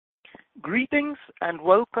Greetings and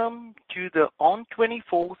welcome to the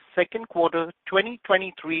ON24 second quarter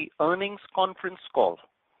 2023 earnings conference call.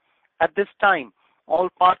 At this time, all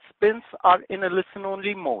participants are in a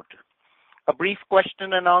listen-only mode. A brief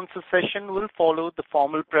question and answer session will follow the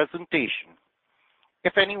formal presentation.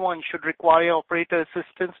 If anyone should require operator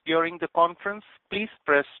assistance during the conference, please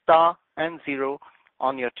press star and 0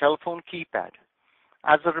 on your telephone keypad.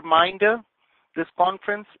 As a reminder, this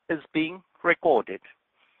conference is being recorded.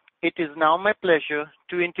 It is now my pleasure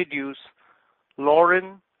to introduce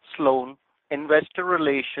Lauren Sloane, Investor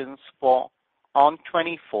Relations for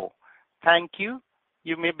ON24. Thank you.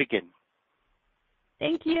 You may begin.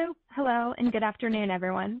 Thank you. Hello, and good afternoon,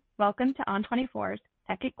 everyone. Welcome to ON24's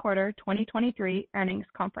second quarter 2023 earnings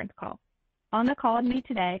conference call. On the call with me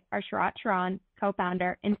today are Sharat Sharan,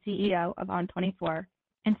 co-founder and CEO of ON24,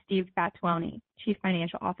 and Steve Vattuone, Chief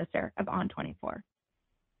Financial Officer of ON24.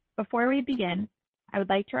 Before we begin, I would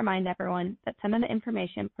like to remind everyone that some of the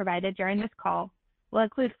information provided during this call will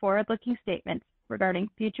include forward-looking statements regarding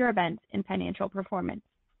future events and financial performance,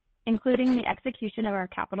 including the execution of our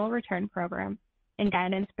capital return program and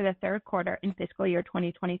guidance for the third quarter in fiscal year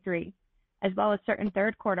 2023, as well as certain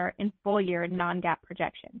third quarter and full year non-GAAP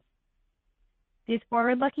projections. These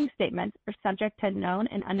forward-looking statements are subject to known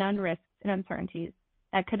and unknown risks and uncertainties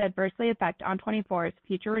that could adversely affect ON24's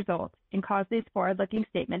future results and cause these forward-looking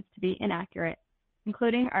statements to be inaccurate,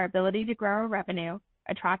 including our ability to grow our revenue,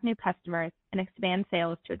 attract new customers, and expand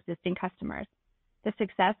sales to existing customers, the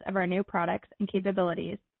success of our new products and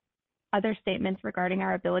capabilities, other statements regarding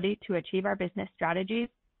our ability to achieve our business strategies,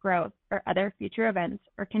 growth, or other future events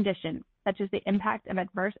or conditions, such as the impact of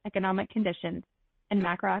adverse economic conditions and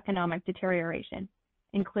macroeconomic deterioration,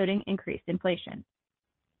 including increased inflation.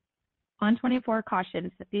 ON24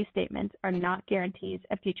 cautions that these statements are not guarantees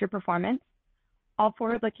of future performance. All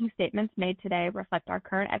forward-looking statements made today reflect our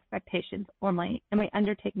current expectations only, and we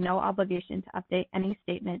undertake no obligation to update any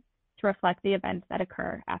statement to reflect the events that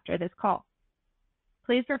occur after this call.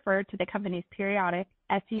 Please refer to the company's periodic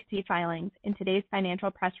SEC filings in today's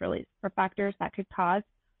financial press release for factors that could cause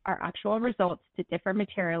our actual results to differ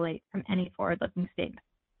materially from any forward-looking statement.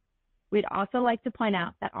 We'd also like to point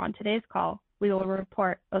out that on today's call, we will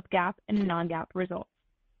report both GAAP and non-GAAP results.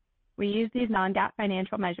 We use these non-GAAP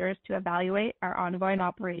financial measures to evaluate our ongoing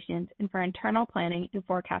operations and for internal planning and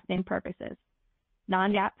forecasting purposes.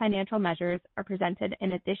 Non-GAAP financial measures are presented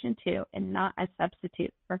in addition to and not as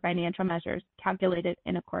substitute for financial measures calculated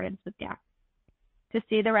in accordance with GAAP. To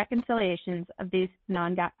see the reconciliations of these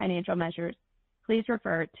non-GAAP financial measures, please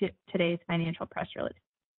refer to today's financial press release.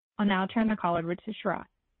 I'll now turn the call over to Sharat.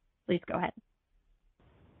 Please go ahead.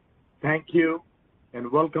 Thank you,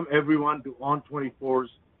 and welcome everyone to ON24's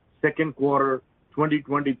second quarter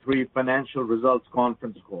 2023 financial results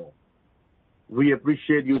conference call. We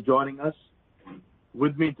appreciate you joining us.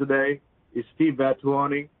 With me today is Steve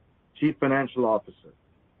Vattuone, Chief Financial Officer.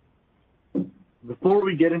 Before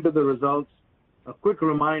we get into the results, a quick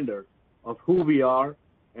reminder of who we are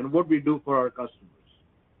and what we do for our customers.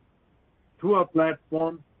 Through our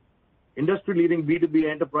platform, industry-leading B2B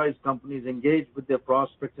enterprise companies engage with their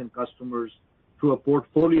prospects and customers through a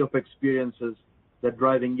portfolio of experiences that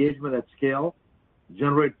drive engagement at scale,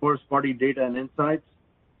 generate first-party data and insights,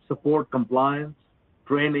 support compliance,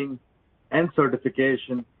 training, and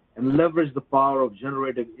certification, and leverage the power of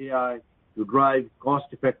generative AI to drive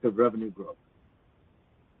cost-effective revenue growth.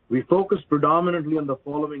 We focus predominantly on the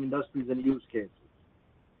following industries and use cases.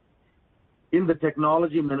 In the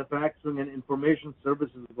technology, manufacturing, and information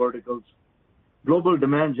services verticals, global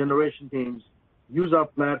demand generation teams use our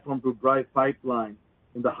platform to drive pipeline.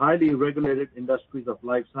 In the highly regulated industries of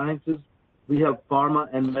life sciences, we help pharma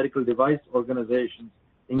and medical device organizations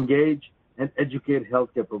engage and educate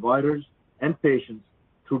healthcare providers and patients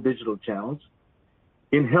through digital channels.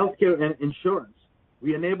 In healthcare and insurance,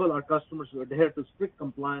 we enable our customers to adhere to strict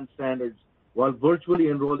compliance standards while virtually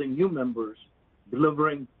enrolling new members,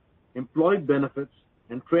 delivering employee benefits,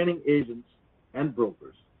 and training agents and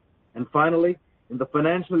brokers. And finally, in the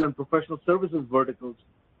financial and professional services verticals,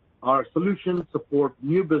 our solutions support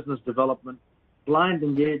new business development, client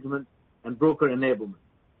engagement, and broker enablement,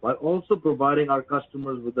 while also providing our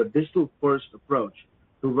customers with a digital-first approach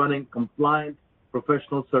to running compliant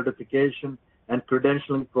professional certification and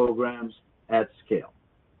credentialing programs at scale.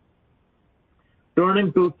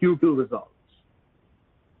 Turning to Q2 results.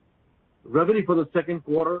 Revenue for the second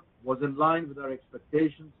quarter was in line with our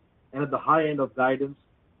expectations and at the high end of guidance,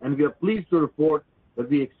 and we are pleased to report that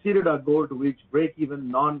we exceeded our goal to reach break-even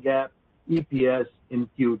non-GAAP EPS in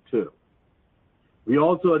Q2. We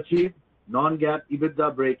also achieved non-GAAP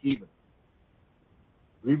EBITDA break-even.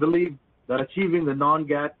 We believe that achieving the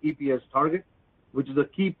non-GAAP EPS target, which is a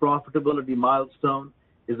key profitability milestone,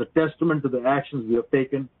 is a testament to the actions we have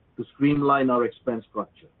taken to streamline our expense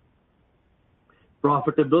structure.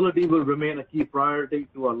 Profitability will remain a key priority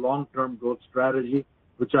to our long-term growth strategy,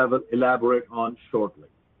 which I will elaborate on shortly.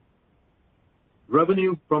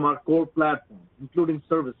 Revenue from our core platform, including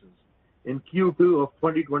services, in Q2 of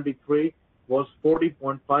 2023 was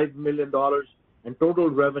 $40.5 million, and total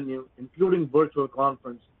revenue, including virtual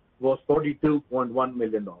conference, was $42.1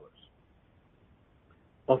 million.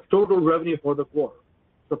 Of total revenue for the quarter,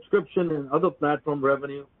 subscription and other platform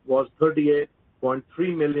revenue was $38.3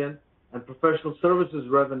 million, and professional services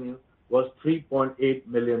revenue was $3.8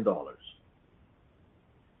 million.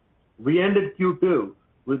 We ended Q2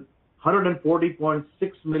 with $140.6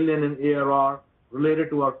 million in ARR related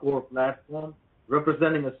to our core platform,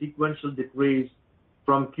 representing a sequential decrease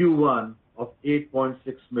from Q1 of $8.6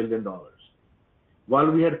 million.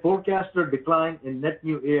 While we had forecasted a decline in net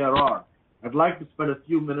new ARR, I'd like to spend a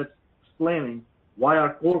few minutes explaining why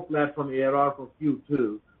our core platform ARR for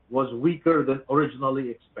Q2 was weaker than originally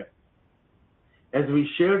expected. As we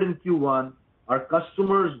shared in Q1, our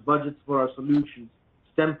customers' budgets for our solutions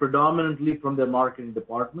stem predominantly from their marketing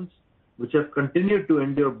departments, which have continued to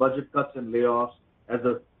endure budget cuts and layoffs as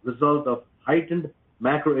a result of heightened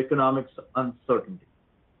macroeconomic uncertainty.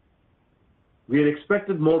 We had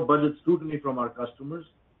expected more budget scrutiny from our customers,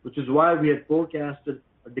 which is why we had forecasted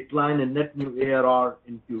a decline in net new ARR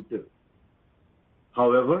in Q2.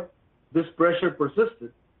 However, this pressure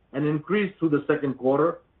persisted and increased through the second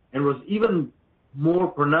quarter and was even more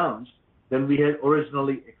pronounced than we had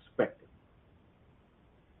originally expected.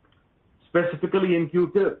 Specifically in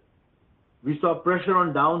Q2, we saw pressure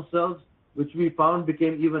on downsells, which we found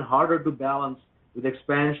became even harder to balance with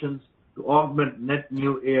expansions to augment net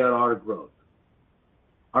new ARR growth.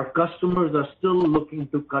 Our customers are still looking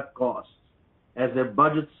to cut costs as their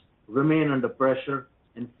budgets remain under pressure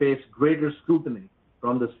and face greater scrutiny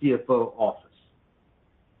from the CFO office.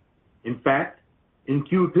 In fact, in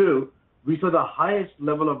Q2, we saw the highest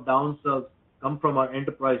level of downsells come from our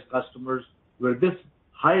enterprise customers, where this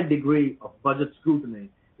high degree of budget scrutiny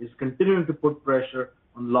is continuing to put pressure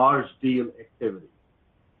on large deal activity.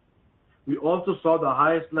 We also saw the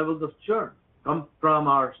highest levels of churn come from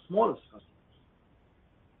our smallest customers.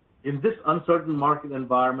 In this uncertain market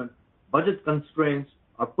environment, budget constraints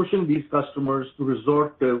are pushing these customers to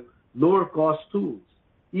resort to lower cost tools,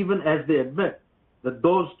 even as they admit that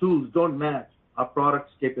those tools don't match our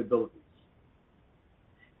product's capabilities.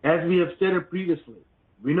 As we have stated previously,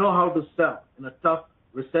 we know how to sell in a tough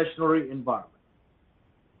recessionary environment.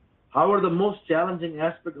 However, the most challenging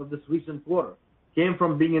aspect of this recent quarter came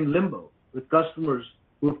from being in limbo with customers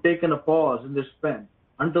who have taken a pause in their spend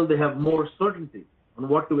until they have more certainty on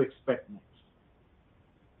what to expect next.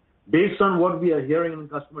 Based on what we are hearing in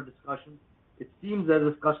customer discussions, it seems as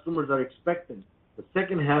if customers are expecting the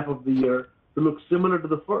second half of the year to look similar to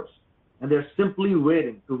the first, and they're simply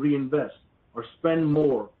waiting to reinvest or spend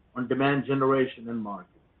more on demand generation and marketing.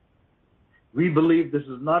 We believe this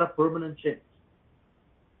is not a permanent change.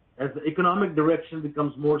 As the economic direction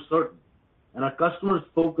becomes more certain and our customers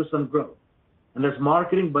focus on growth, and as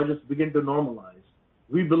marketing budgets begin to normalize,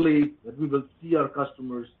 we believe that we will see our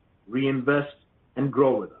customers reinvest and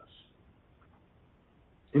grow with us.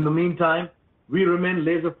 In the meantime, we remain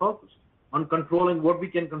laser focused on controlling what we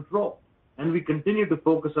can control, and we continue to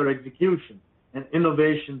focus our execution and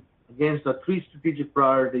innovation against our three strategic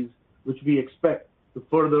priorities, which we expect to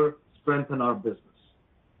further strengthen our business.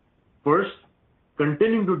 First,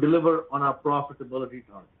 continuing to deliver on our profitability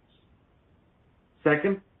targets.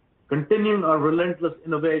 Second, continuing our relentless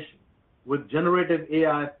innovation with generative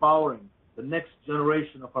AI powering the next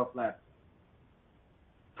generation of our platform.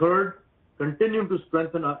 Third, continuing to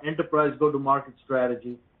strengthen our enterprise go-to-market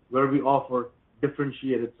strategy where we offer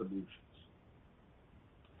differentiated solutions.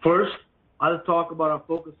 First, I'll talk about our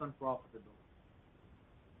focus on profitability.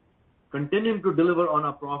 Continuing to deliver on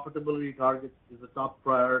our profitability targets is a top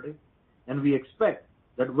priority, and we expect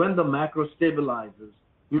that when the macro stabilizes,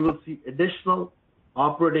 we will see additional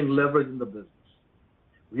operating leverage in the business.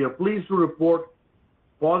 We are pleased to report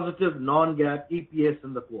positive non-GAAP EPS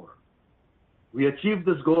in the quarter. We achieved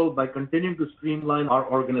this goal by continuing to streamline our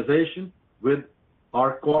organization with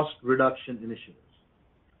our cost reduction initiatives.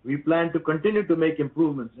 We plan to continue to make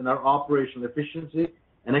improvements in our operational efficiency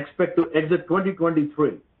and expect to exit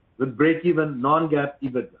 2023 with break-even non-GAAP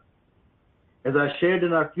EBITDA. As I shared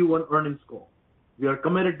in our Q1 earnings call, we are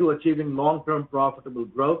committed to achieving long-term profitable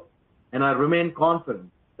growth, and I remain confident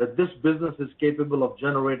that this business is capable of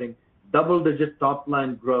generating double-digit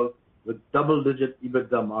top-line growth with double-digit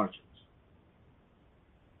EBITDA margins.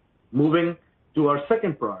 Moving to our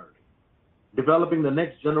second priority, developing the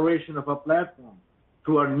next generation of our platform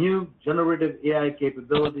through our new generative AI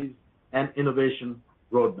capabilities and innovation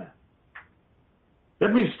roadmap.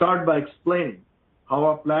 Let me start by explaining how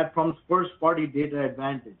our platform's first-party data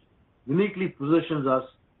advantage uniquely positions us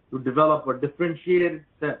to develop a differentiated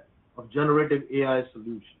set of generative AI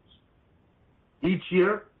solutions. Each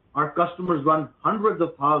year, our customers run hundreds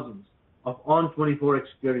of thousands of ON24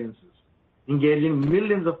 experiences, engaging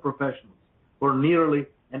millions of professionals for nearly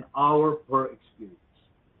an hour per experience.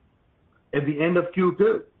 At the end of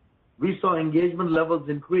Q2, we saw engagement levels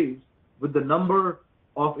increase with the number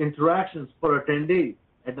of interactions per attendee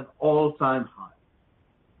at an all-time high.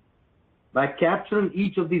 By capturing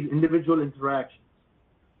each of these individual interactions,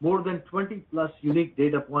 more than 20 plus unique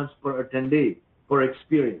data points per attendee per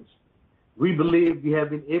experience, we believe we have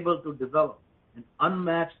been able to develop an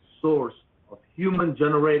unmatched source of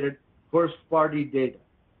human-generated first-party data,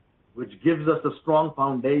 which gives us a strong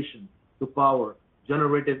foundation to power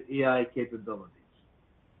generative AI capabilities.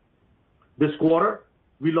 This quarter,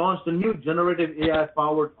 we launched a new generative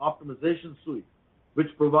AI-powered optimization suite, which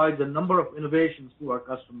provides a number of innovations to our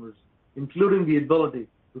customers, including the ability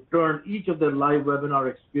to turn each of their live webinar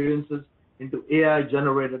experiences into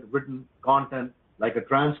AI-generated written content like a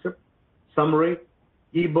transcript, summary,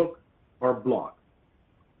 ebook, or blog.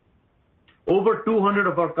 Over 200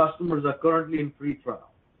 of our customers are currently in free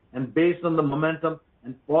trial, and based on the momentum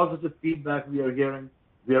and positive feedback we are hearing,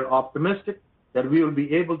 we are optimistic that we will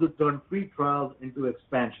be able to turn free trials into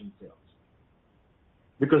expansion sales.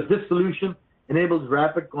 Because this solution enables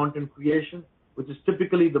rapid content creation, which is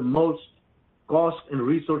typically the most cost and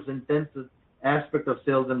resource intensive aspect of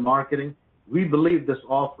sales and marketing, we believe this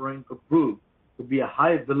offering could prove to be a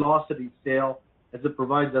high velocity sale as it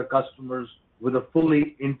provides our customers with a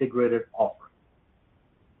fully integrated offering.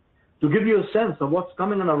 To give you a sense of what's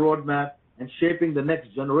coming on our roadmap and shaping the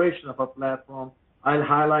next generation of our platform, I'll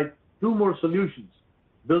highlight two more solutions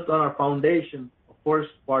built on our foundation of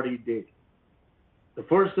first-party data. The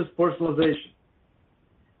first is personalization.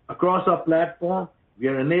 Across our platform, we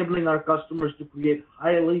are enabling our customers to create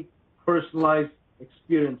highly personalized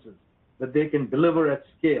experiences that they can deliver at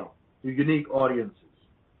scale to unique audiences.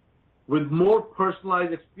 With more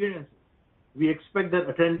personalized experiences, we expect that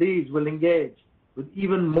attendees will engage with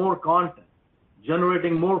even more content,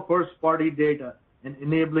 generating more first-party data and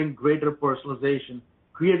enabling greater personalization,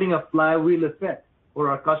 creating a flywheel effect for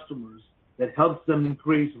our customers that helps them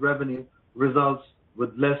increase revenue results with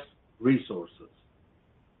less resources.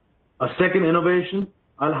 A second innovation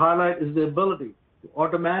I'll highlight is the ability to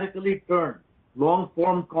automatically turn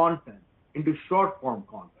long-form content into short-form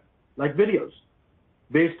content, like videos,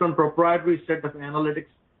 based on proprietary set of analytics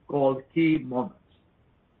called key moments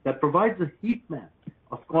that provides a heat map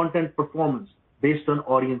of content performance based on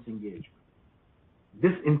audience engagement.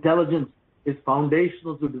 This intelligence is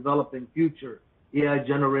foundational to developing future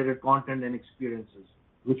AI-generated content and experiences,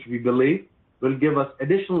 which we believe will give us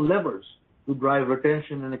additional levers to drive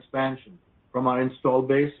retention and expansion from our install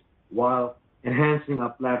base while enhancing our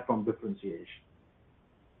platform differentiation.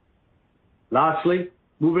 Lastly,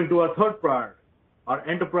 moving to our third priority, our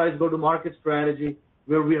enterprise go-to-market strategy,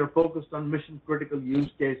 where we are focused on mission-critical use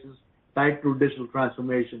cases tied to digital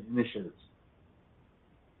transformation initiatives.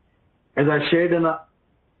 As I shared on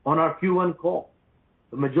our Q1 call,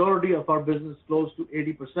 the majority of our business, close to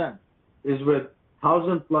 80%, is with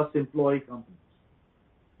 1,000-plus employee companies.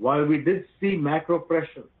 While we did see macro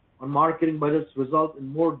pressure on marketing budgets result in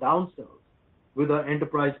more downsells with our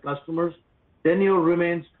enterprise customers, tenure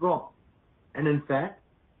remains strong. And in fact,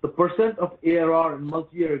 the percent of ARR in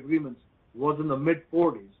multi-year agreements was in the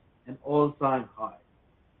mid-40s, an all-time high.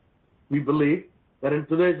 We believe that in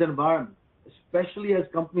today's environment, especially as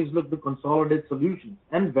companies look to consolidate solutions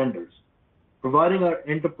and vendors, providing our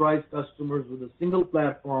enterprise customers with a single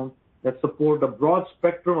platform that support a broad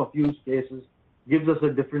spectrum of use cases gives us a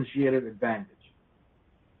differentiated advantage.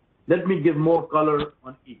 Let me give more color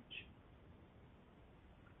on each.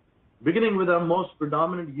 Beginning with our most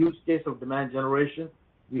predominant use case of demand generation,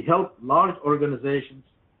 we help large organizations,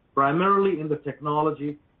 primarily in the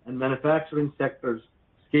technology and manufacturing sectors,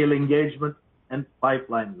 scale engagement and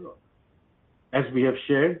pipeline growth. As we have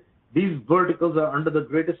shared, these verticals are under the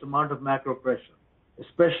greatest amount of macro pressure,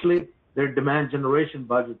 especially their demand generation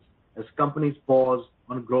budgets as companies pause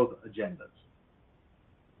on growth agendas.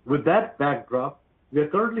 With that backdrop, we are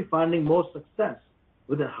currently finding most success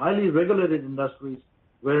within highly regulated industries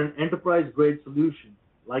where an enterprise-grade solution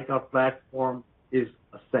like our platform is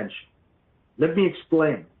essential. Let me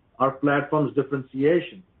explain our platform's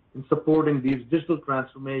differentiation in supporting these digital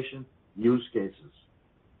transformation use cases.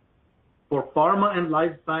 For pharma and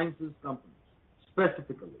life sciences companies,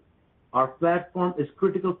 specifically, our platform is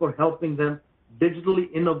critical for helping them digitally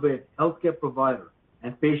innovate healthcare provider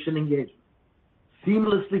and patient engagement,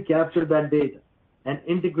 seamlessly capture that data, and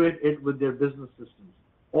integrate it with their business systems,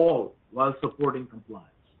 all while supporting compliance.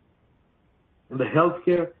 In the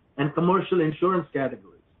healthcare and commercial insurance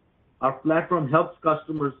categories, our platform helps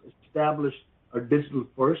customers establish a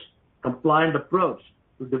digital-first, compliant approach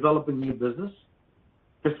to developing new business,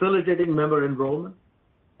 facilitating member enrollment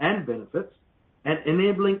and benefits, and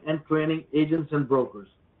enabling and training agents and brokers,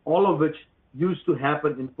 all of which used to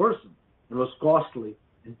happen in person and was costly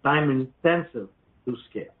and time-intensive to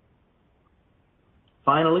scale.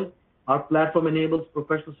 Finally, our platform enables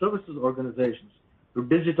professional services organizations to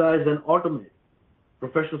digitize and automate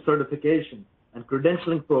professional certification and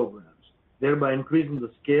credentialing programs, thereby increasing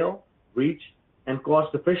the scale, reach, and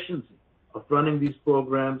cost efficiency of running these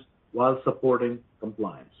programs while supporting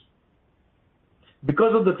compliance.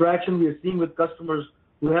 Because of the traction we are seeing with customers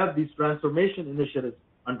who have these transformation initiatives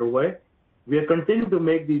underway, we are continuing to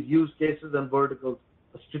make these use cases and verticals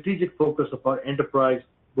a strategic focus of our enterprise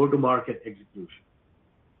go-to-market execution.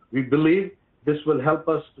 We believe this will help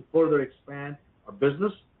us to further expand our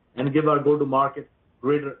business and give our go-to-market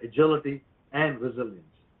greater agility and resilience.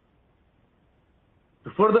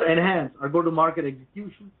 To further enhance our go-to-market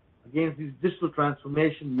execution against these digital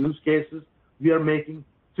transformation use cases, we are making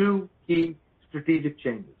two key strategic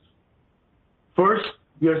changes. First,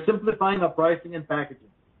 we are simplifying our pricing and packaging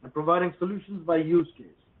and providing solutions by use case,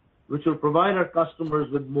 which will provide our customers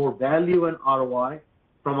with more value and ROI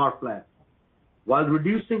from our platform, while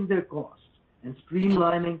reducing their costs and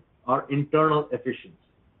streamlining our internal efficiency.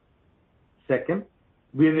 Second,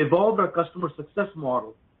 we have evolved our customer success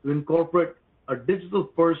model to incorporate a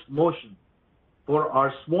digital-first motion for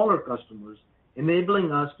our smaller customers,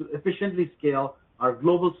 enabling us to efficiently scale our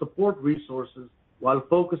global support resources while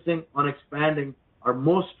focusing on expanding our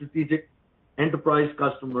most strategic enterprise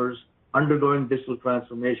customers undergoing digital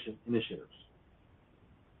transformation initiatives.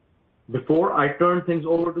 Before I turn things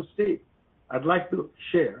over to Steve, I'd like to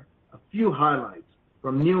share a few highlights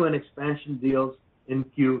from new and expansion deals in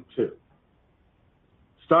Q2.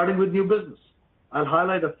 Starting with new business, I'll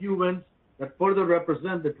highlight a few wins that further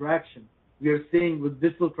represent the traction we are seeing with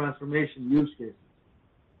digital transformation use cases.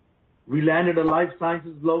 We landed a life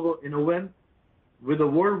sciences logo in a win with a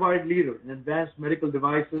worldwide leader in advanced medical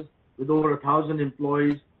devices with over 1,000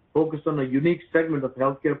 employees focused on a unique segment of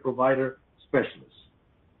healthcare provider specialists.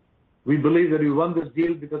 We believe that we won this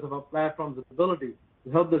deal because of our platform's ability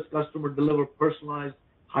to help this customer deliver personalized,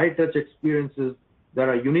 high-touch experiences that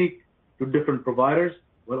are unique to different providers,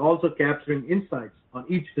 while also capturing insights on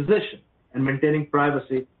each physician and maintaining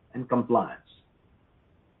privacy and compliance.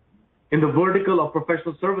 In the vertical of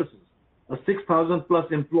professional services, a 6,000-plus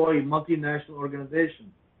employee multinational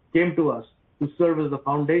organization came to us to serve as the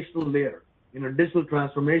foundational layer in a digital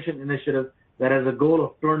transformation initiative that has a goal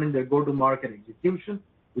of turning their go-to-market execution,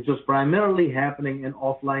 which was primarily happening in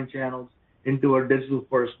offline channels, into a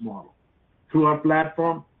digital-first model. Through our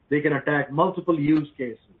platform, they can attack multiple use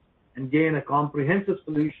cases and gain a comprehensive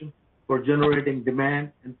solution for generating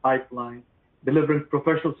demand and pipeline, delivering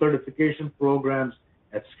professional certification programs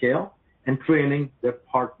at scale, and training their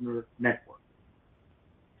partner network.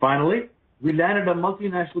 Finally, we landed a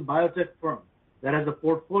multinational biotech firm that has a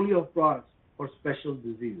portfolio of products for special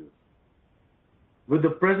diseases. With the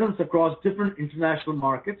presence across different international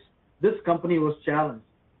markets, this company was challenged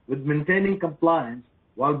with maintaining compliance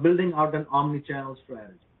while building out an omni-channel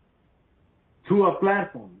strategy. Through our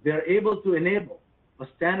platform, they are able to enable a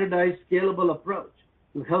standardized, scalable approach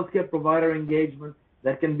to healthcare provider engagement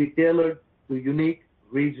that can be tailored to unique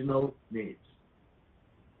regional needs.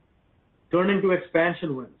 Turning to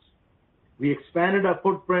expansion wins, we expanded our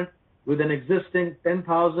footprint with an existing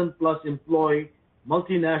 10,000-plus employee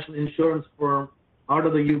multinational insurance firm out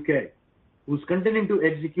of the UK, who's continuing to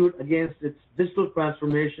execute against its digital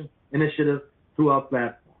transformation initiative through our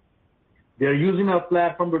platform. They are using our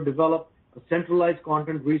platform to develop a centralized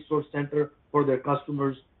content resource center for their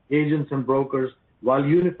customers, agents, and brokers while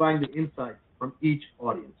unifying the insights from each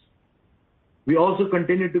audience. We also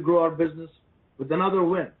continue to grow our business with another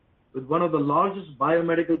win with one of the largest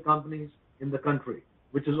biomedical companies in the country,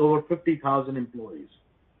 which is over 50,000 employees.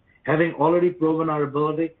 Having already proven our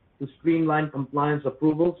ability to streamline compliance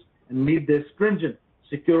approvals and meet their stringent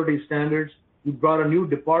security standards, we brought a new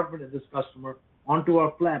department of this customer onto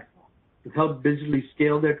our platform to help digitally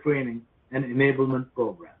scale their training and enablement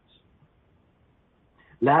programs.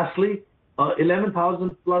 Lastly, an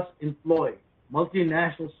 11,000-plus employee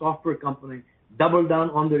multinational software company doubled down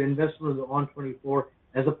on their investment with ON24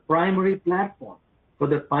 as a primary platform for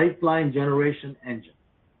the pipeline generation engine.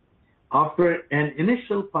 After an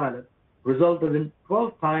initial pilot resulted in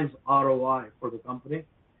 12 times ROI for the company,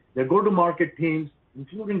 their go-to-market teams,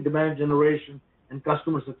 including demand generation and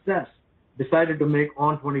customer success, decided to make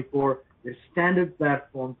ON24 their standard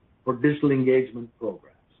platform for digital engagement programs.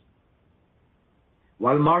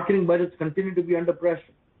 While marketing budgets continue to be under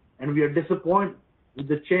pressure, and we are disappointed with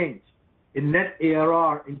the change in net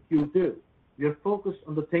ARR in Q2, we are focused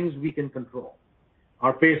on the things we can control: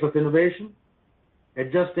 our pace of innovation,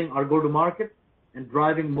 adjusting our go-to-market, and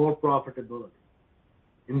driving more profitability.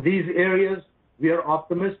 In these areas, we are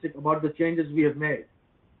optimistic about the changes we have made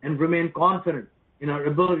and remain confident in our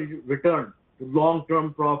ability to return to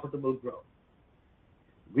long-term profitable growth.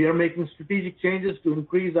 We are making strategic changes to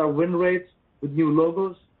increase our win rates with new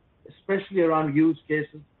logos, especially around use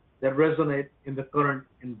cases that resonate in the current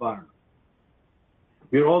environment.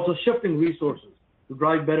 We are also shifting resources to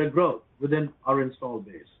drive better growth within our install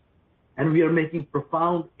base, and we are making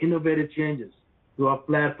profound innovative changes to our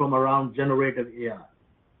platform around generative AI.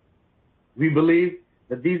 We believe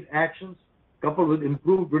that these actions, coupled with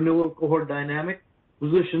improved renewal cohort dynamic,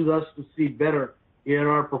 positions us to see better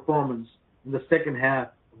ARR performance in the second half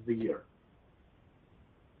of the year.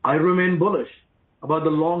 I remain bullish about the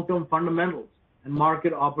long-term fundamentals and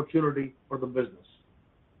market opportunity for the business.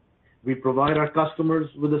 We provide our customers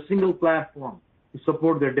with a single platform to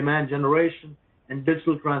support their demand generation and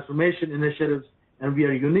digital transformation initiatives, and we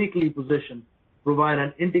are uniquely positioned to provide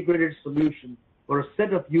an integrated solution for a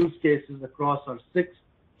set of use cases across our 6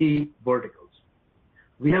 key verticals.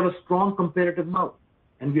 We have a strong competitive moat,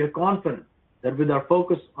 and we are confident that with our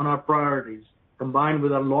focus on our priorities, combined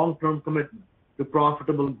with our long-term commitment to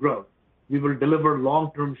profitable growth, we will deliver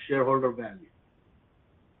long-term shareholder value.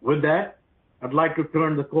 With that, I'd like to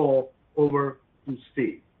turn the call over to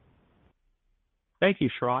Steve. Thank you,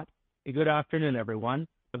 Sharat, and good afternoon, everyone.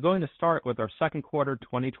 I'm going to start with our second quarter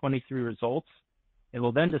 2023 results, and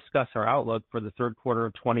we'll then discuss our outlook for the third quarter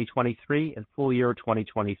of 2023 and full year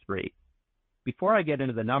 2023. Before I get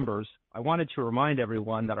into the numbers, I wanted to remind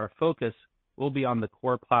everyone that our focus will be on the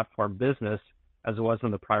core platform business as it was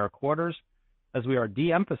in the prior quarters, as we are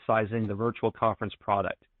de-emphasizing the virtual conference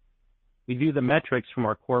product. We view the metrics from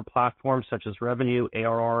our core platform, such as revenue,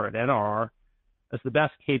 ARR, and NRR, as the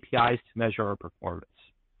best KPIs to measure our performance.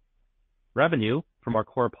 Revenue from our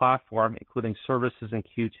core platform, including services in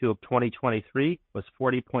Q2 of 2023, was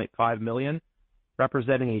 $40.5 million,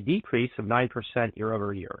 representing a decrease of 9%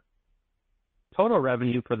 year-over-year. Total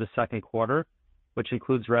revenue for the second quarter, which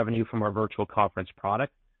includes revenue from our virtual conference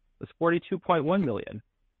product, was $42.1 million,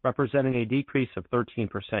 representing a decrease of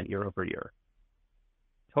 13% year-over-year.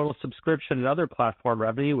 Total subscription and other platform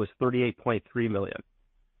revenue was $38.3 million.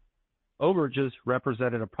 Overages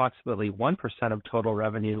represented approximately 1% of total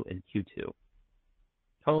revenue in Q2.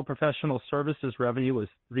 Total professional services revenue was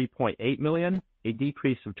 $3.8 million, a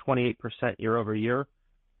decrease of 28% year-over-year,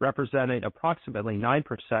 representing approximately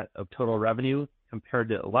 9% of total revenue compared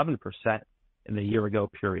to 11% in the year-ago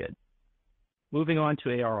period. Moving on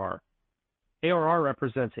to ARR. ARR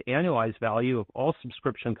represents the annualized value of all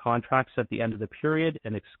subscription contracts at the end of the period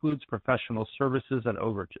and excludes professional services and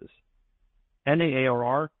overages. Ending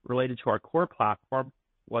ARR related to our core platform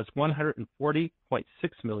was $140.6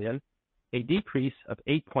 million, a decrease of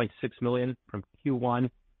 $8.6 million from Q1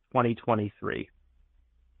 2023.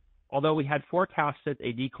 Although we had forecasted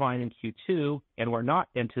a decline in Q2 and were not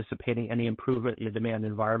anticipating any improvement in the demand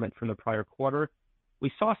environment from the prior quarter,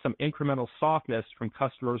 we saw some incremental softness from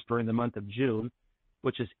customers during the month of June,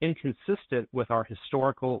 which is inconsistent with our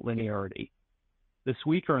historical linearity. This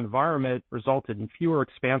weaker environment resulted in fewer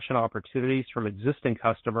expansion opportunities from existing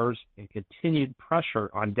customers and continued pressure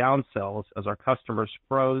on downsells as our customers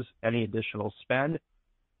froze any additional spend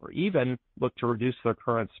or even looked to reduce their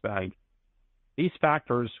current spend. These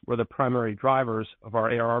factors were the primary drivers of our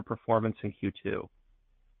ARR performance in Q2.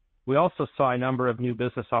 We also saw a number of new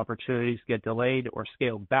business opportunities get delayed or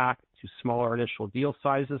scaled back to smaller initial deal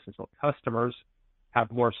sizes until customers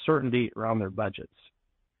have more certainty around their budgets.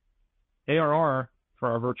 ARR for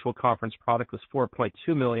our virtual conference product was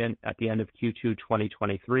 $4.2 million at the end of Q2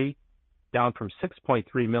 2023, down from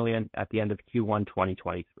 $6.3 million at the end of Q1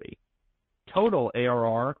 2023. Total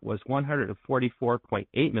ARR was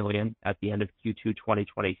 $144.8 million at the end of Q2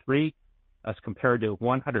 2023, as compared to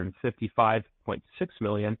 $155.6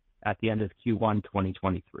 million at the end of Q1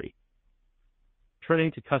 2023.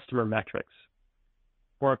 Turning to customer metrics.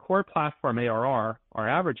 For our core platform ARR, our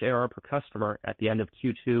average ARR per customer at the end of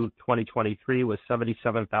Q2 2023 was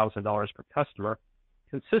 $77,000 per customer,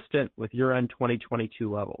 consistent with year-end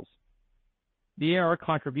 2022 levels. The ARR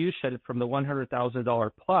contribution from the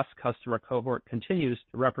 $100,000 plus customer cohort continues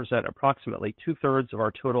to represent approximately two-thirds of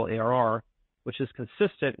our total ARR, which is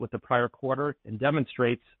consistent with the prior quarter and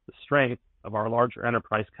demonstrates the strength of our larger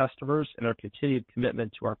enterprise customers and their continued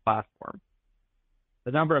commitment to our platform.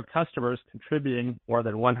 The number of customers contributing more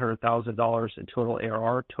than $100,000 in total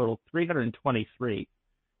ARR totaled 323,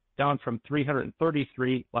 down from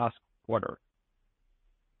 333 last quarter.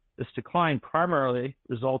 This decline primarily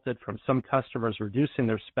resulted from some customers reducing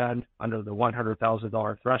their spend under the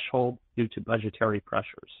 $100,000 threshold due to budgetary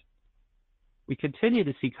pressures. We continue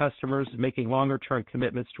to see customers making longer-term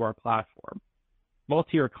commitments to our platform.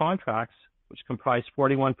 Multi-year contracts, which comprise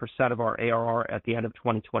 41% of our ARR at the end of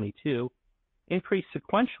 2022, increased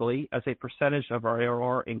sequentially as a percentage of our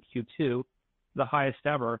ARR in Q2, the highest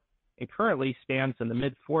ever, and currently stands in the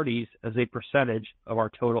mid-40s as a percentage of our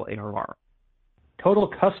total ARR. Total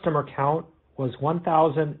customer count was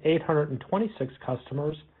 1,826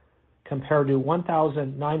 customers compared to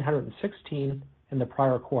 1,916 in the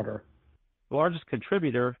prior quarter. The largest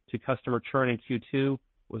contributor to customer churn in Q2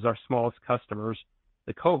 was our smallest customers,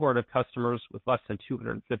 the cohort of customers with less than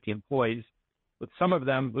 250 employees, with some of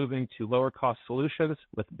them moving to lower-cost solutions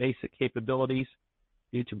with basic capabilities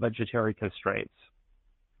due to budgetary constraints.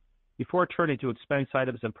 Before turning to expense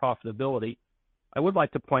items and profitability, I would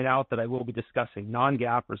like to point out that I will be discussing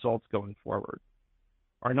non-GAAP results going forward.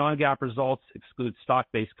 Our non-GAAP results exclude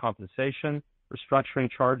stock-based compensation, restructuring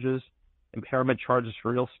charges, impairment charges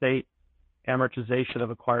for real estate, amortization of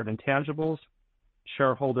acquired intangibles,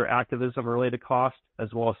 shareholder activism-related costs, as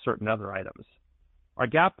well as certain other items. Our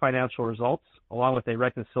GAAP financial results, along with a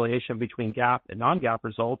reconciliation between GAAP and non-GAAP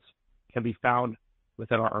results, can be found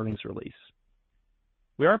within our earnings release.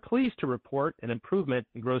 We are pleased to report an improvement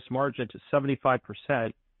in gross margin to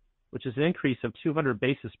 75%, which is an increase of 200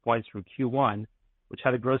 basis points from Q1, which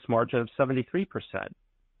had a gross margin of 73%,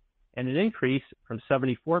 and an increase from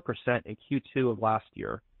 74% in Q2 of last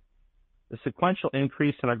year. The sequential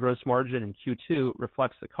increase in our gross margin in Q2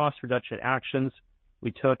 reflects the cost reduction actions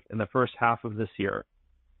we took in the first half of this year.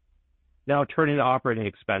 Now turning to operating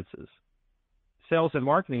expenses. Sales and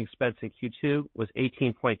marketing expense in Q2 was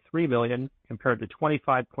 $18.3 million compared to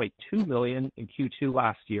 $25.2 million in Q2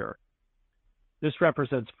 last year. This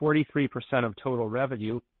represents 43% of total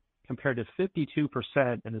revenue compared to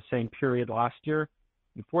 52% in the same period last year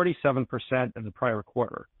and 47% in the prior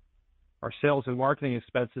quarter. Our sales and marketing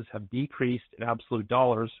expenses have decreased in absolute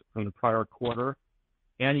dollars from the prior quarter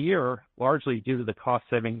and year, largely due to the cost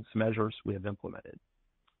savings measures we have implemented.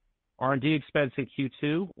 R&D expense in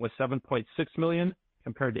Q2 was $7.6 million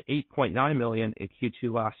compared to $8.9 million in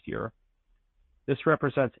Q2 last year. This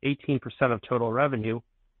represents 18% of total revenue,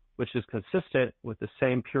 which is consistent with the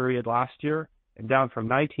same period last year and down from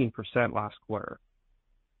 19% last quarter.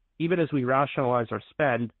 Even as we rationalize our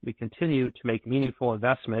spend, we continue to make meaningful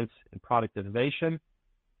investments in product innovation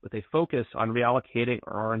with a focus on reallocating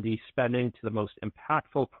our R&D spending to the most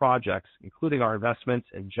impactful projects, including our investments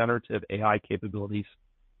in generative AI capabilities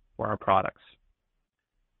for our products.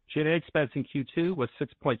 G&A expense in Q2 was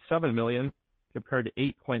 $6.7 million compared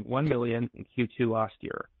to $8.1 million in Q2 last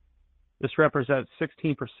year. This represents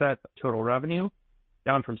 16% of total revenue,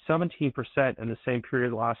 down from 17% in the same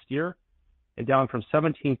period last year and down from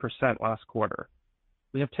 17% last quarter.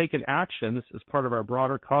 We have taken actions as part of our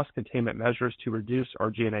broader cost containment measures to reduce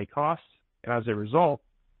our G&A costs, and as a result,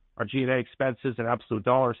 our G&A expenses in absolute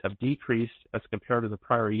dollars have decreased as compared to the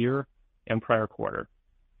prior year and prior quarter.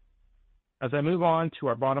 As I move on to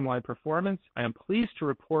our bottom line performance, I am pleased to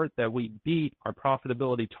report that we beat our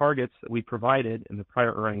profitability targets that we provided in the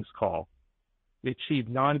prior earnings call. We achieved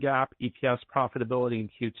non-GAAP EPS profitability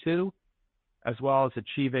in Q2, as well as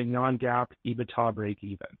achieving non-GAAP EBITDA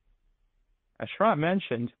break-even. As Sharat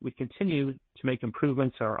mentioned, we continue to make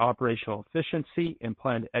improvements in our operational efficiency and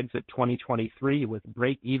plan to exit 2023 with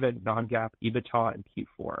break-even non-GAAP EBITDA in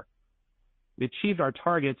Q4. We achieved our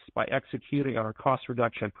targets by executing on our cost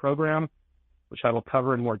reduction program, which I will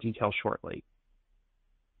cover in more detail shortly.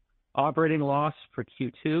 Operating loss for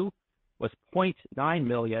Q2 was $0.9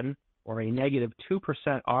 million, or a negative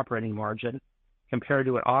 2% operating margin, compared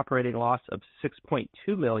to an operating loss of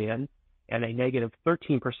 $6.2 million and a negative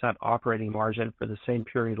 13% operating margin for the same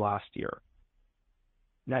period last year.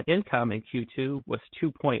 Net income in Q2 was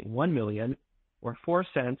 $2.1 million, or 4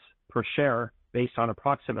 cents per share, based on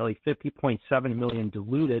approximately 50.7 million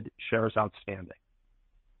diluted shares outstanding.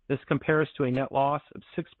 This compares to a net loss of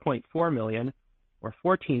 $6.4 million, or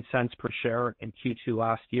 14 cents per share in Q2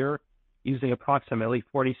 last year, using approximately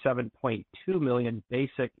 47.2 million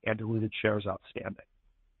basic and diluted shares outstanding.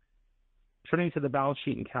 Turning to the balance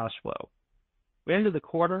sheet and cash flow. We ended the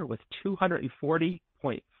quarter with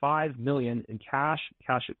 $240.5 million in cash,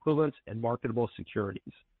 cash equivalents, and marketable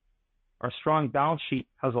securities. Our strong balance sheet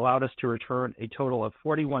has allowed us to return a total of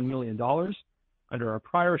 $41 million under our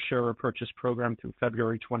prior share repurchase program through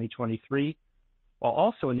February 2023, while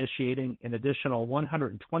also initiating an additional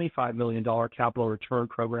 $125 million capital return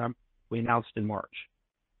program we announced in March.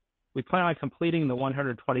 We plan on completing the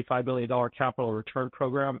 $125 million capital return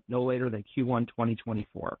program no later than Q1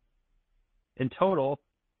 2024. In total,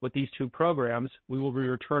 with these two programs, we will be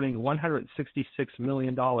returning $166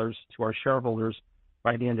 million to our shareholders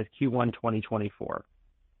by the end of Q1 2024.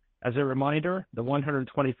 As a reminder, the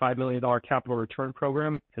 $125 million capital return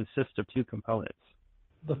program consists of two components.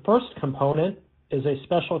 The first component is a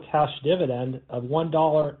special cash dividend of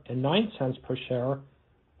 $1.09 per share,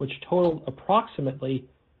 which totaled approximately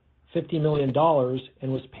 $50 million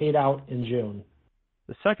and was paid out in June.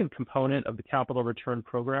 The second component of the capital return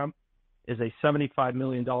program is a $75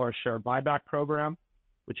 million share buyback program,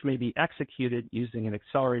 which may be executed using an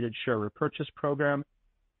accelerated share repurchase program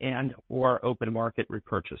and or open market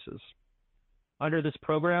repurchases. Under this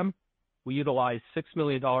program, we utilized $6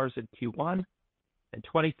 million in Q1 and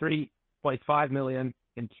 $23.5 million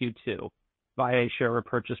in Q2 via a share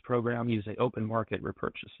repurchase program using open market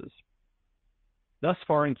repurchases. Thus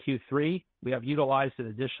far in Q3, we have utilized an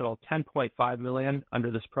additional $10.5 million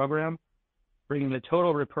under this program, bringing the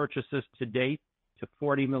total repurchases to date to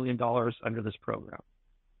 $40 million under this program.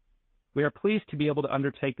 We are pleased to be able to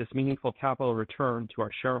undertake this meaningful capital return to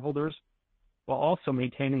our shareholders while also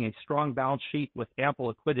maintaining a strong balance sheet with ample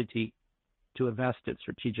liquidity to invest in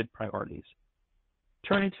strategic priorities.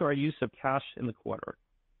 Turning to our use of cash in the quarter.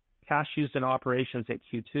 Cash used in operations at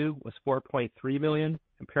Q2 was $4.3 million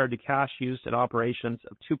compared to cash used in operations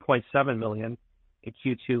of $2.7 million in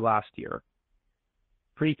Q2 last year.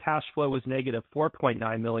 Free cash flow was negative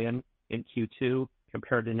 $4.9 million in Q2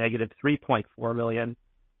 compared to negative $3.4 million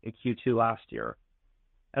in Q2 last year.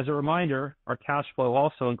 As a reminder, our cash flow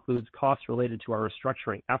also includes costs related to our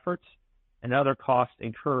restructuring efforts and other costs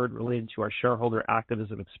incurred related to our shareholder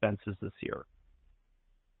activism expenses this year.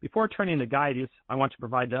 Before turning to guidance, I want to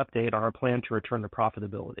provide an update on our plan to return to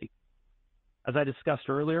profitability. As I discussed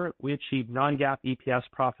earlier, we achieved non-GAAP EPS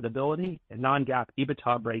profitability and non-GAAP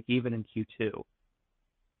EBITDA break-even in Q2.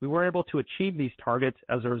 We were able to achieve these targets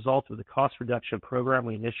as a result of the cost reduction program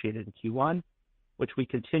we initiated in Q1, which we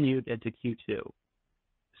continued into Q2.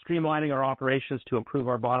 Streamlining our operations to improve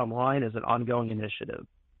our bottom line is an ongoing initiative.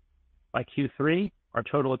 By Q3, our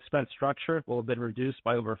total expense structure will have been reduced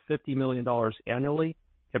by over $50 million annually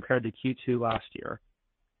compared to Q2 last year.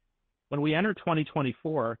 When we enter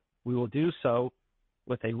 2024, we will do so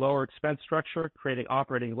with a lower expense structure, creating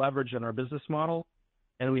operating leverage in our business model,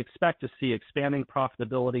 and we expect to see expanding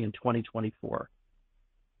profitability in 2024.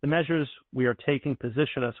 The measures we are taking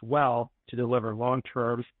position us well to deliver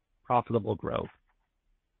long-term profitable growth.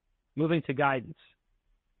 Moving to guidance.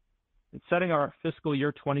 In setting our fiscal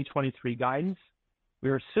year 2023 guidance, we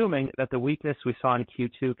are assuming that the weakness we saw in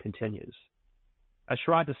Q2 continues. As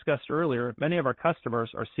Sharad discussed earlier, many of our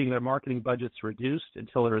customers are seeing their marketing budgets reduced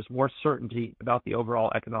until there is more certainty about the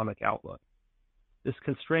overall economic outlook. This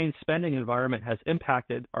constrained spending environment has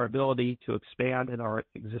impacted our ability to expand in our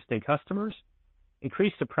existing customers,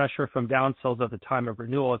 increased the pressure from downsells at the time of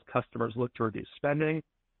renewal as customers look to reduce spending,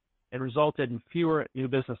 and resulted in fewer new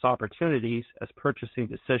business opportunities as purchasing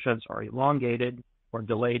decisions are elongated or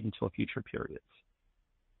delayed until future periods.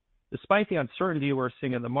 Despite the uncertainty we're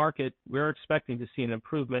seeing in the market, we're expecting to see an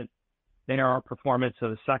improvement in our performance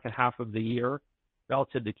in the second half of the year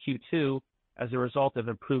relative to Q2 as a result of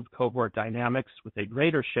improved cohort dynamics with a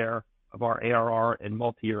greater share of our ARR and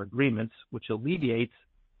multi-year agreements, which alleviates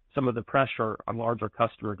some of the pressure on larger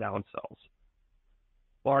customer downsells.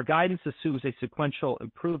 While our guidance assumes a sequential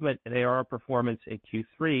improvement in ARR performance in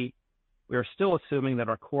Q3, we are still assuming that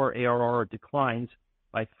our core ARR declines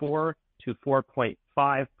by 4 to 4.5%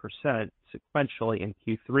 sequentially in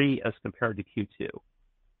Q3 as compared to Q2.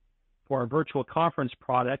 For our virtual conference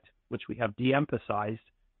product, which we have de-emphasized,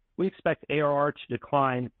 we expect ARR to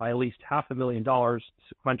decline by at least $500,000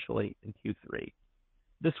 sequentially in Q3.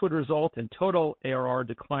 This would result in total ARR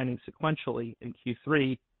declining sequentially in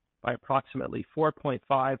Q3 by approximately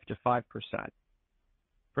 4.5 to 5%.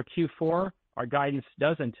 For Q4, our guidance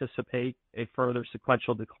does anticipate a further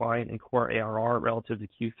sequential decline in core ARR relative to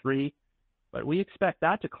Q3, but we expect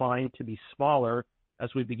that decline to be smaller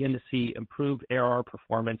as we begin to see improved ARR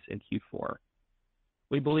performance in Q4.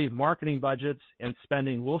 We believe marketing budgets and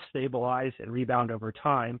spending will stabilize and rebound over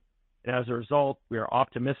time, and as a result, we are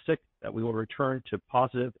optimistic that we will return to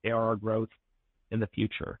positive ARR growth in the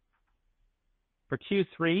future. For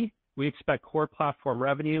Q3, we expect core platform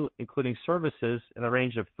revenue, including services, in the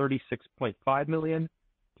range of $36.5 million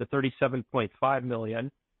to $37.5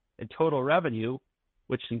 million, and total revenue,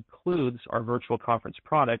 which includes our virtual conference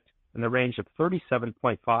product, in the range of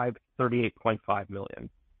 $37.5 to $38.5 million.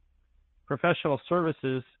 Professional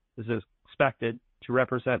services is expected to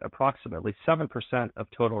represent approximately 7% of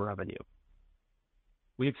total revenue.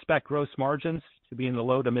 We expect gross margins to be in the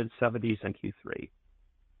low to mid-70s in Q3.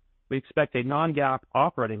 We expect a non-GAAP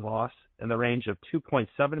operating loss in the range of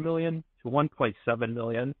 $2.7 million to $1.7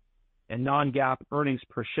 million, and non-GAAP earnings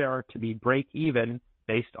per share to be break even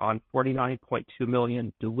based on 49.2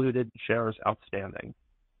 million diluted shares outstanding.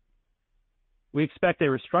 We expect a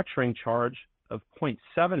restructuring charge of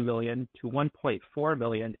 $0.7 million to $1.4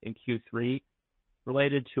 million in Q3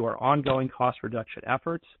 related to our ongoing cost reduction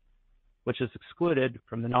efforts, which is excluded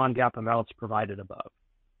from the non-GAAP amounts provided above.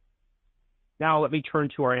 Now let me turn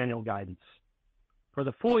to our annual guidance. For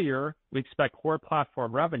the full year, we expect core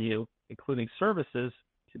platform revenue, including services,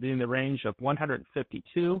 to be in the range of $152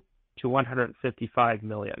 to $155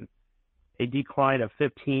 million, a decline of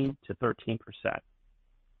 15 to 13%.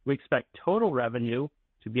 We expect total revenue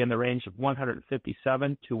to be in the range of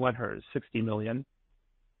 $157 to $160 million.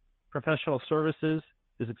 Professional services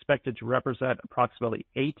is expected to represent approximately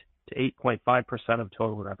 8 to 8.5% of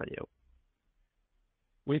total revenue.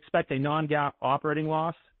 We expect a non-GAAP operating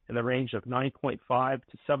loss in the range of $9.5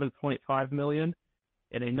 to $7.5 million,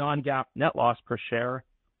 and a non-GAAP net loss per share,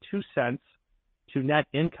 2 cents, to net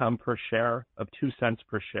income per share of 2 cents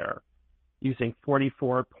per share, using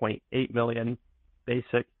 44.8 million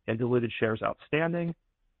basic and diluted shares outstanding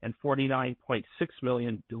and 49.6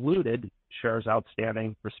 million diluted shares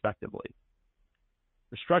outstanding, respectively.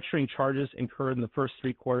 Restructuring charges incurred in the first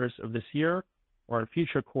 3 quarters of this year or in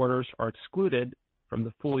future quarters are excluded from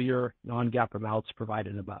the full year non-GAAP amounts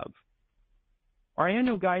provided above. Our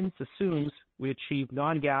annual guidance assumes we achieve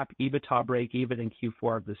non-GAAP EBITDA break even in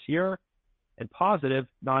Q4 of this year and positive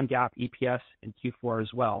non-GAAP EPS in Q4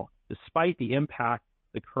 as well, despite the impact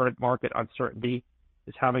the current market uncertainty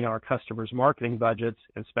is having on our customers' marketing budgets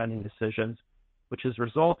and spending decisions, which is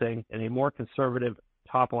resulting in a more conservative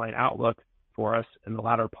top-line outlook for us in the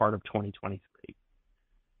latter part of 2023.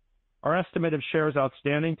 Our estimate of shares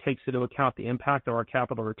outstanding takes into account the impact of our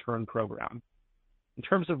capital return program. In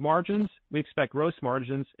terms of margins, we expect gross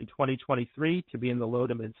margins in 2023 to be in the low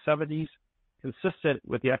to mid-70s, consistent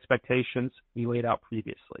with the expectations we laid out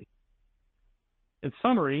previously. In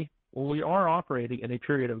summary, while we are operating in a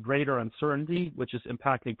period of greater uncertainty, which is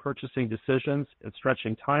impacting purchasing decisions and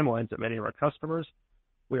stretching timelines of many of our customers,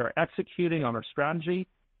 we are executing on our strategy,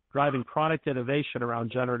 driving product innovation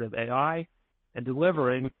around generative AI, and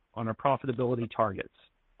delivering on our profitability targets.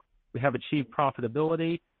 We have achieved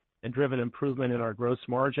profitability and driven improvement in our gross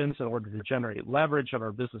margins in order to generate leverage on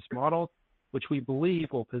our business model, which we believe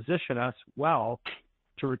will position us well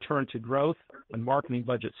to return to growth when marketing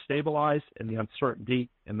budgets stabilize and the uncertainty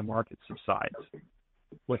in the market subsides.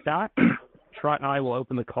 With that, Sharat and I will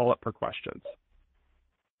open the call up for questions.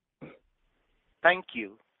 Thank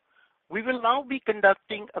you. We will now be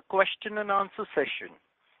conducting a question and answer session.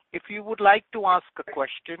 If you would like to ask a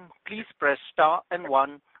question, please press star and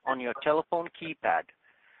 1 on your telephone keypad.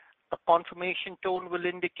 A confirmation tone will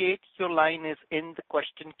indicate your line is in the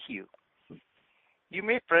question queue. You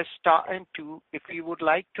may press star and 2 if you would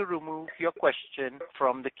like to remove your question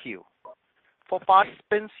from the queue. For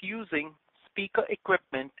participants using speaker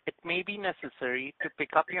equipment, it may be necessary to pick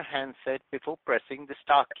up your handset before pressing the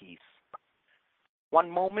star keys. One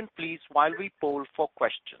moment, please, while we poll for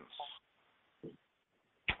questions.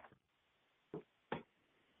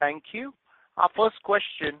 Thank you. Our first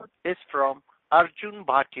question is from Arjun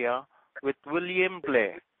Bhatia with William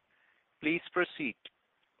Blair. Please proceed.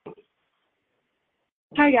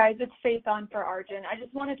 Hi, guys. It's Faith on for Arjun. I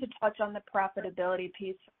just wanted to touch on the profitability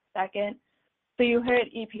piece for a second. So you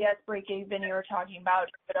hit EPS break even, you were talking about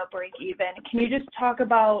EBITDA break even. Can you just talk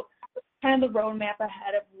about kind of the roadmap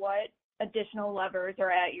ahead of what additional levers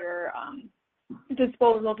are at your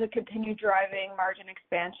disposal to continue driving margin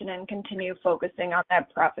expansion and continue focusing on that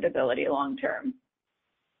profitability long term?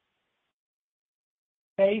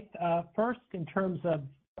 Faith, first, in terms of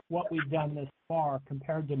what we've done this far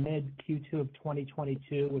compared to mid Q2 of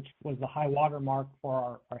 2022, which was the high water mark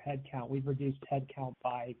for our headcount, we've reduced headcount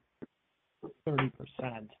by 30%.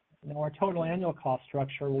 Now, our total annual cost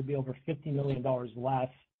structure will be over $50 million less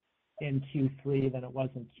in Q3 than it was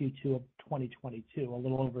in Q2 of 2022, a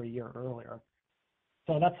little over a year earlier.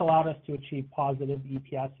 So that's allowed us to achieve positive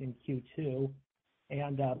EPS in Q2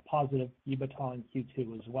 and positive EBITDA in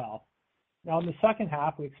Q2 as well. Now, in the second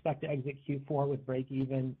half, we expect to exit Q4 with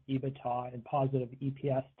break-even EBITDA and positive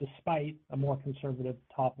EPS despite a more conservative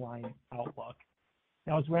top-line outlook.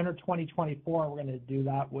 Now, as we enter 2024, we're going to do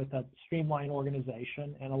that with a streamlined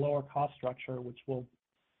organization and a lower cost structure, which will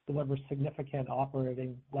deliver significant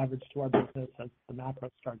operating leverage to our business as the macro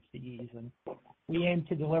starts to ease. And we aim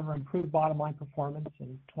to deliver improved bottom-line performance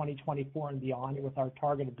in 2024 and beyond with our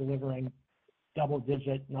target of delivering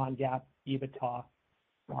double-digit non-GAAP EBITDA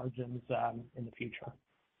margins in the future.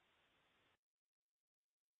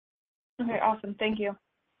 Okay, awesome. Thank you.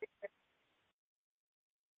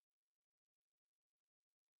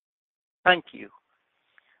 Thank you.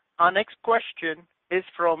 Our next question is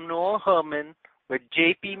from Noah Herman with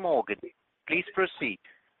JP Morgan. Please proceed.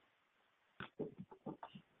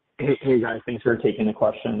 Hey guys, thanks for taking the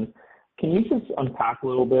question. Can you just unpack a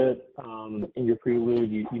little bit in your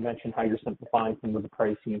prelude? You mentioned how you're simplifying some of the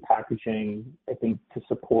pricing and packaging, I think, to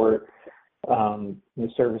support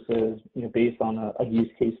services based on a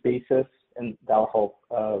use case basis, and that'll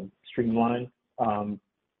help streamline some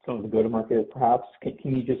of the go-to-market perhaps.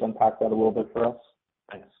 Can you just unpack that a little bit for us?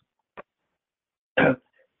 Thanks.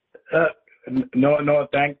 No,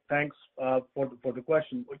 thanks for the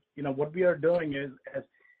question. What we are doing is,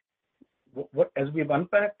 as we've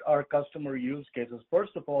unpacked our customer use cases,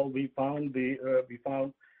 first of all, we found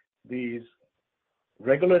these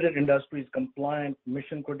regulated industries compliant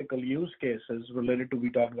mission critical use cases related to, we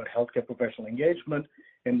talked about healthcare professional engagement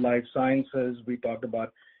in life sciences, we talked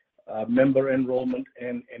about member enrollment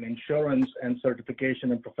and insurance and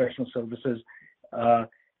certification and professional services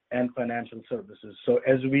and financial services. So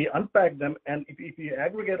as we unpack them, and if you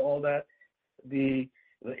aggregate all that, the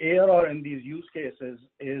ARR in these use cases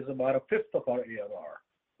is about a fifth of our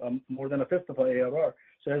ARR, more than a fifth of our ARR.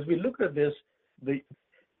 So as we look at this, the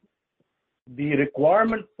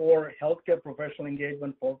requirement for healthcare professional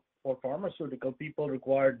engagement for pharmaceutical people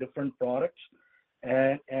require different products.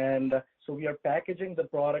 And so we are packaging the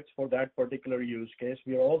products for that particular use case.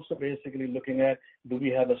 We are also basically looking at, do we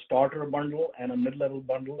have a starter bundle and a mid-level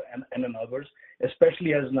bundle and in others,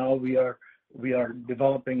 especially as now we are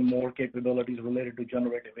developing more capabilities related to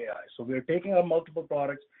generative AI. So we are taking our multiple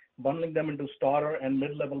products, bundling them into starter and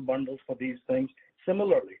mid-level bundles for these things.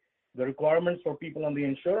 Similarly, the requirements for people on the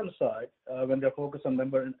insurance side, when they're focused on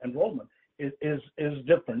member enrollment, is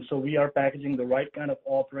different. So we are packaging the right kind of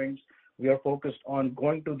offerings. We are focused on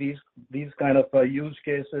going to these kind of use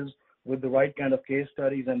cases with the right kind of case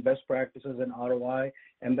studies and best practices and ROI,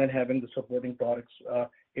 and then having the supporting products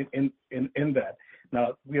in that.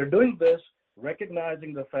 Now, we are doing this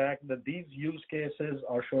recognizing the fact that these use cases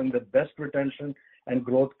are showing the best retention and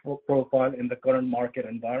growth profile in the current market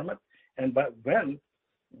environment. But when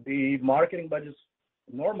the marketing budgets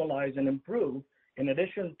normalize and improve, in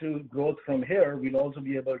addition to growth from here, we'll also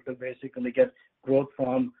be able to basically get growth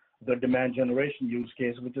from the demand generation use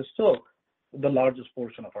case, which is still the largest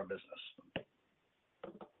portion of our business.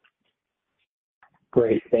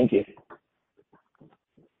 Great, thank you.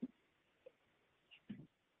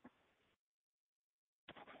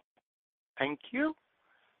 Thank you.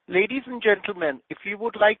 Ladies and gentlemen, if you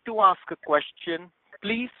would like to ask a question,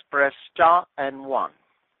 please press star and 1.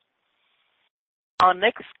 Our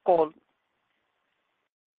next call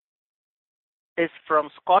is from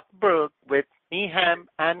Scott Berg with Needham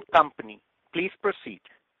and Company. Please proceed.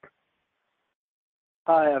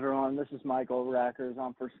 Hi, everyone. This is Michael Rackers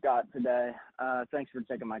on for Scott today. Thanks for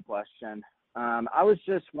taking my question. I was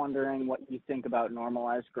just wondering what you think about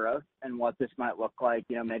normalized growth and what this might look like,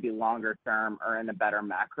 maybe longer term or in a better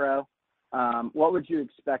macro. What would you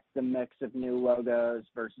expect the mix of new logos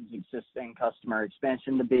versus existing customer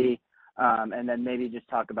expansion to be? And then maybe just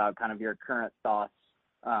talk about kind of your current thoughts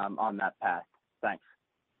on that path. Thanks.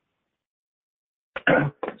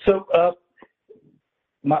 So,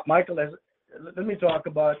 Michael, let me talk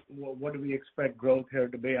about what do we expect growth here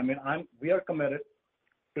to be. I mean, we are committed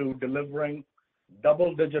to delivering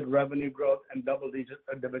double-digit revenue growth and double-digit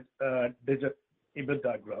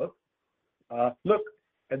EBITDA growth. Look,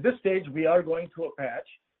 at this stage, we are going through a patch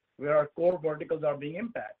where our core verticals are being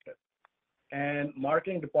impacted, and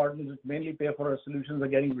marketing departments that mainly pay for our solutions are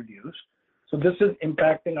getting reduced. So this is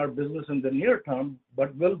impacting our business in the near term,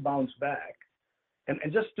 but will bounce back. And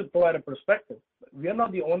just to provide a perspective, we are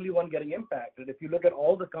not the only one getting impacted. If you look at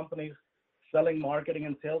all the companies selling marketing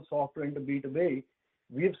and sales software into B2B,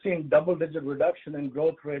 we've seen double-digit reduction in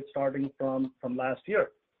growth rates starting from last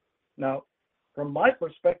year. Now, from my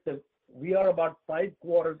perspective, we are about 5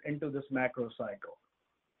 quarters into this macro cycle.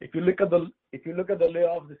 If you look at the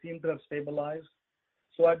layoffs, they seem to have stabilized.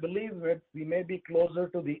 So I believe that we may be closer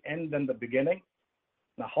to the end than the beginning.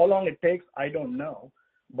 Now, how long it takes, I don't know.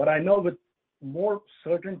 But I know with more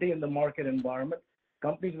certainty in the market environment,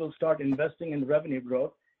 companies will start investing in revenue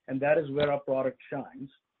growth, and that is where our product shines.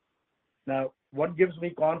 Now, what gives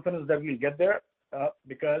me confidence that we'll get there?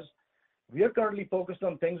 Because we are currently focused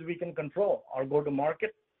on things we can control, our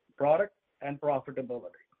go-to-market, product, and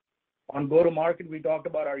profitability. On go-to-market, we talked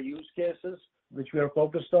about our use cases, which we are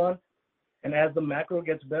focused on. And as the macro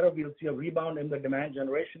gets better, we'll see a rebound in the demand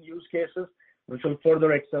generation use cases, which will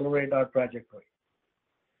further accelerate our trajectory.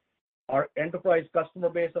 Our enterprise customer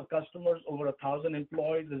base of customers over 1,000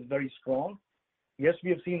 employees is very strong. Yes, we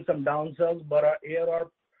have seen some downsells, but our ARR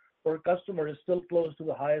per customer is still close to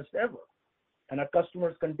the highest ever. And our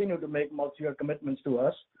customers continue to make multi-year commitments to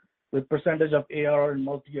us, with percentage of ARR in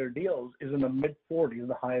multi-year deals is in the mid-40s,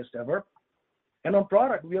 the highest ever. And on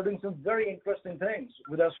product, we are doing some very interesting things.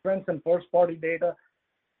 With our strengths in first-party data,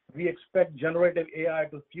 we expect generative AI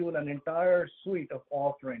to fuel an entire suite of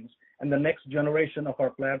offerings and the next generation of our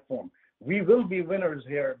platform. We will be winners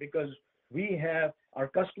here because our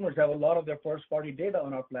customers have a lot of their first-party data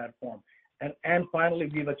on our platform. And finally,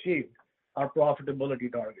 we've achieved our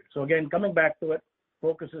profitability target. So again, coming back to it,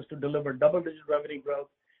 focus is to deliver double-digit revenue growth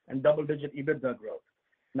and double-digit EBITDA growth.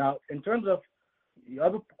 Now, in terms of the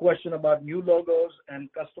other question about new logos and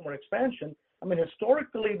customer expansion, I mean,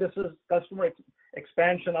 historically, this is customer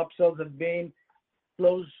expansion upsells have been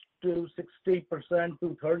close to 60%,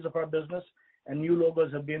 2/3 of our business, and new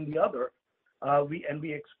logos have been the other.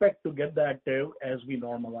 We expect to get that too as we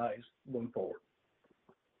normalize going forward.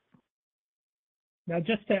 Now,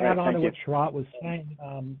 just to add on to what Sharat was saying,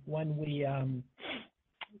 when we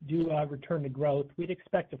do return to growth, we'd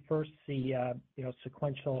expect to first see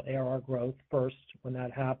sequential ARR growth first when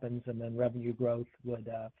that happens, and then revenue growth would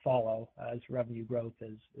follow, as revenue growth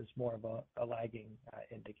is more of a lagging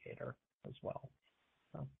indicator as well.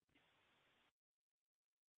 So.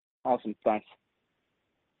 Awesome. Thanks.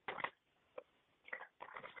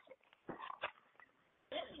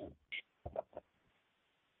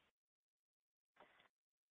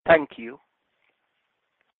 Thank you.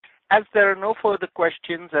 As there are no further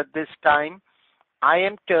questions at this time, I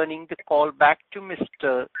am turning the call back to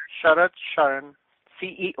Mr. Sharat Sharan,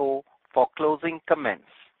 CEO, for closing comments.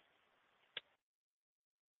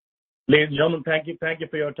 Ladies and gentlemen, thank you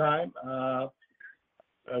for your time.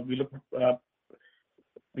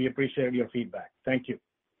 We appreciate your feedback. Thank you.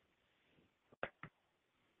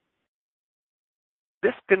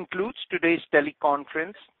 This concludes today's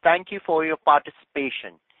teleconference. Thank you for your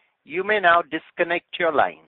participation. You may now disconnect your line.